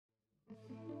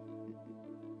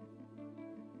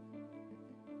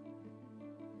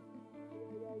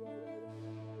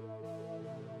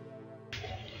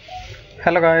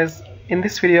Hello guys, in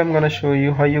this video I'm gonna show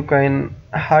you how you can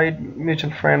hide mutual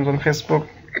friends on Facebook.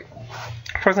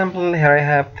 For example, here I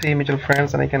have 3 mutual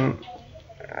friends and I can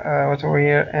watch over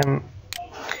here, and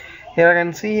here I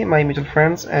can see my mutual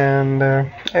friends, and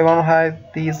I want to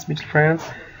hide these mutual friends.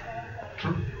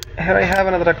 Here I have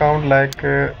another account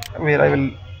where I will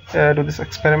do this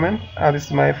experiment. This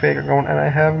is my fake account and I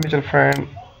have mutual friend,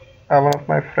 one of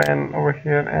my friend over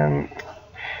here, and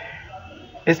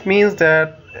it means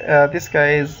that this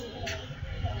guy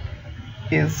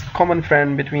is common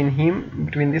friend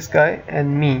between this guy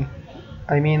and me.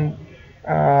 I mean,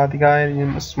 the guy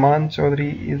named Usman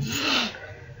Chaudhary is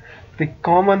the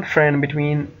common friend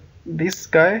between this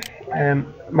guy and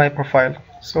my profile.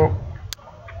 So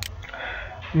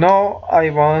now I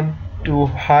want to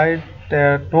hide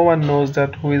that no one knows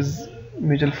that who is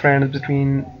mutual friends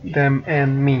between them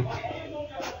and me.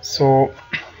 So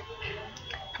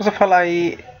first of all,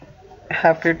 I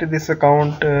have created this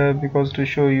account because to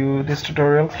show you this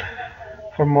tutorial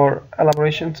for more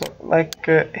elaboration. So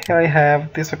here I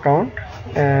have this account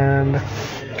and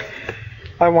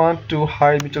I want to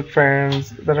hide mutual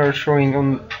friends that are showing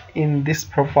on in this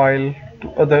profile to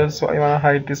others. So I want to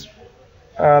hide this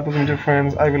those mutual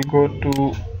friends. I will go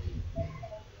to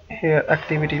here,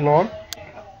 activity log,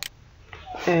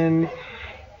 and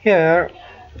here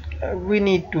we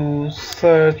need to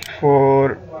search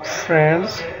for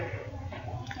friends.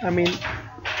 I mean,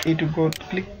 need to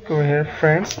click over here,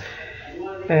 friends,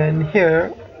 and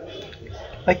here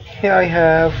I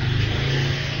have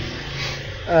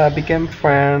become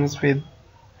friends with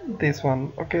this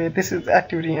one. Okay, this is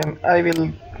activity and I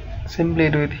will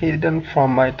simply do it hidden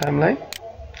from my timeline,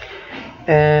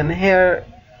 and here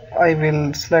I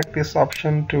will select this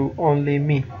option to only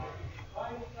me.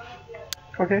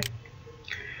 Okay,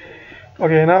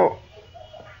 now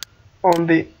on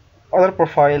the other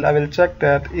profile I will check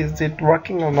that is it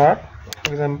working or not.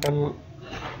 For example,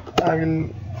 I will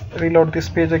reload this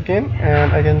page again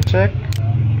and I can check.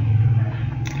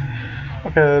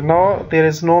 Okay, now there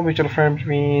is no mutual friend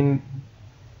between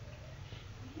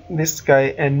this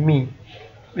guy and me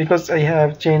because I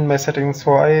have changed my settings.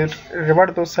 So I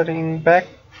revert those settings back.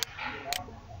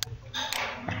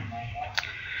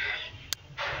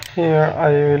 Here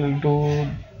I will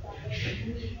do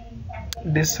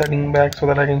this setting back so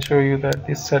that I can show you that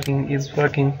this setting is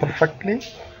working perfectly.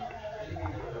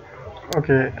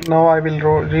 Okay, now I will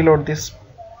reload this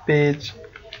page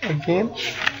again.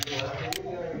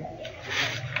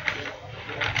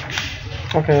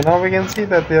 Okay, now we can see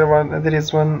that there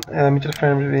is one mutual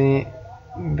friend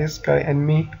between this guy and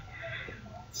me.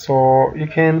 So you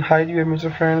can hide your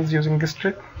mutual friends using this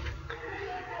trick.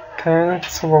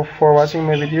 Thanks for watching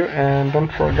my video, and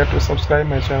don't forget to subscribe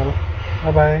my channel.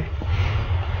 Bye bye.